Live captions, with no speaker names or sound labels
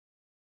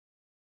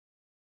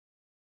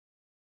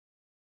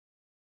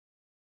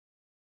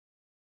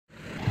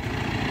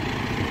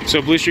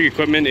So Blue Streak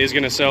Equipment is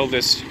going to sell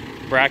this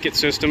bracket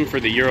system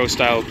for the Euro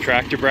style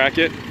tractor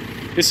bracket.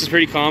 This is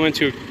pretty common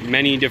to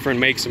many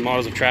different makes and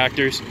models of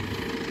tractors.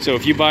 So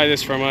if you buy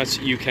this from us,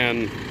 you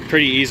can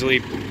pretty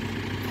easily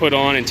put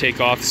on and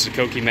take off the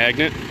Sokoke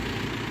magnet.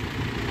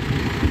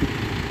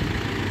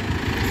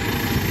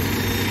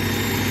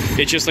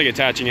 It's just like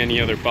attaching any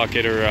other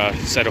bucket or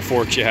set of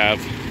forks you have.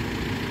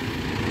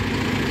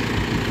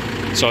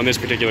 So on this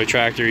particular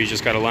tractor, you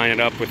just got to line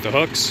it up with the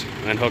hooks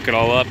and hook it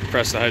all up,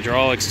 press the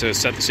hydraulics to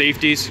set the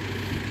safeties,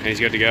 and he's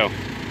good to go.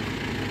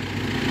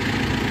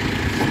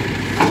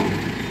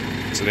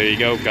 So there you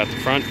go, got the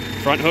front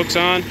hooks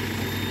on,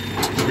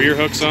 rear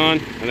hooks on,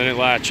 and then it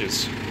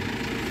latches.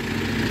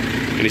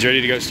 And he's ready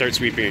to go start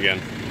sweeping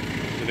again.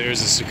 So there's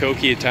a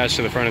Sokoke attached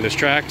to the front of this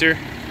tractor.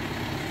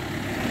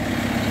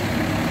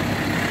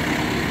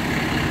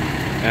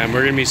 And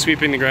we're going to be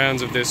sweeping the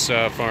grounds of this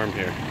farm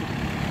here.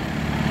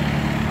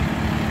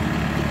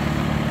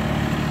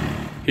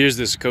 Here's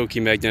the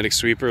Sokoke magnetic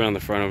sweeper on the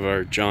front of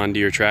our John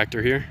Deere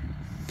tractor here.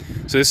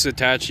 So this is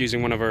attached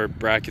using one of our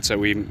brackets that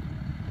we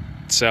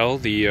sell,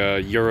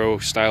 the Euro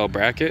style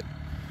bracket.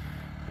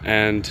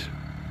 And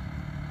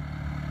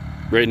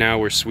right now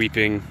we're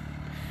sweeping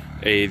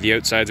the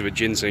outsides of a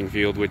ginseng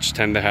field, which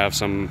tend to have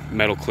some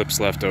metal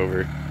clips left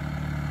over.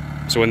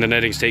 So when the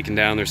netting's taken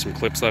down, there's some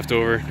clips left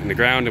over in the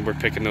ground, and we're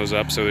picking those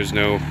up so there's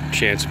no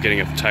chance of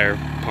getting a tire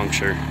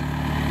puncture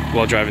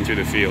while driving through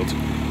the field.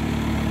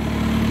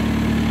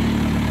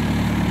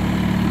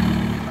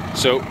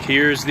 So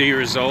here's the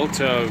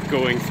result of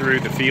going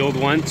through the field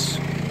once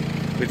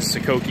with the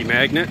Sokoke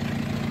magnet.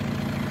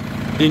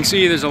 You can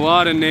see there's a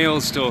lot of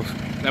nails still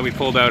that we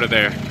pulled out of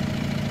there.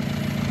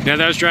 Now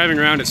that I was driving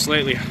around, it's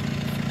slightly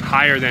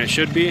higher than it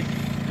should be,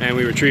 and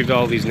we retrieved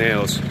all these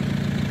nails.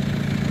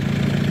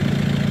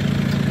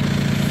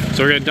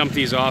 So we're going to dump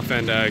these off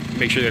and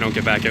make sure they don't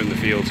get back out in the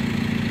field.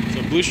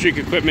 So Blue Streak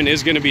Equipment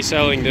is going to be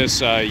selling this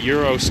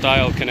Euro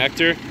style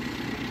connector.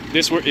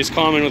 This is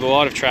common with a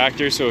lot of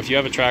tractors, so if you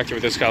have a tractor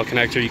with this style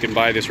connector, you can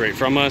buy this right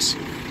from us.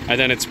 And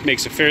then it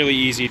makes it fairly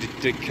easy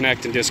to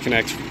connect and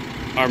disconnect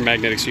our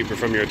magnetic sweeper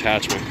from your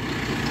attachment.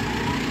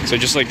 So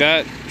just like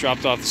that,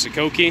 dropped off the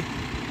Sokoke,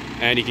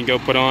 and you can go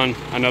put on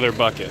another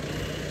bucket.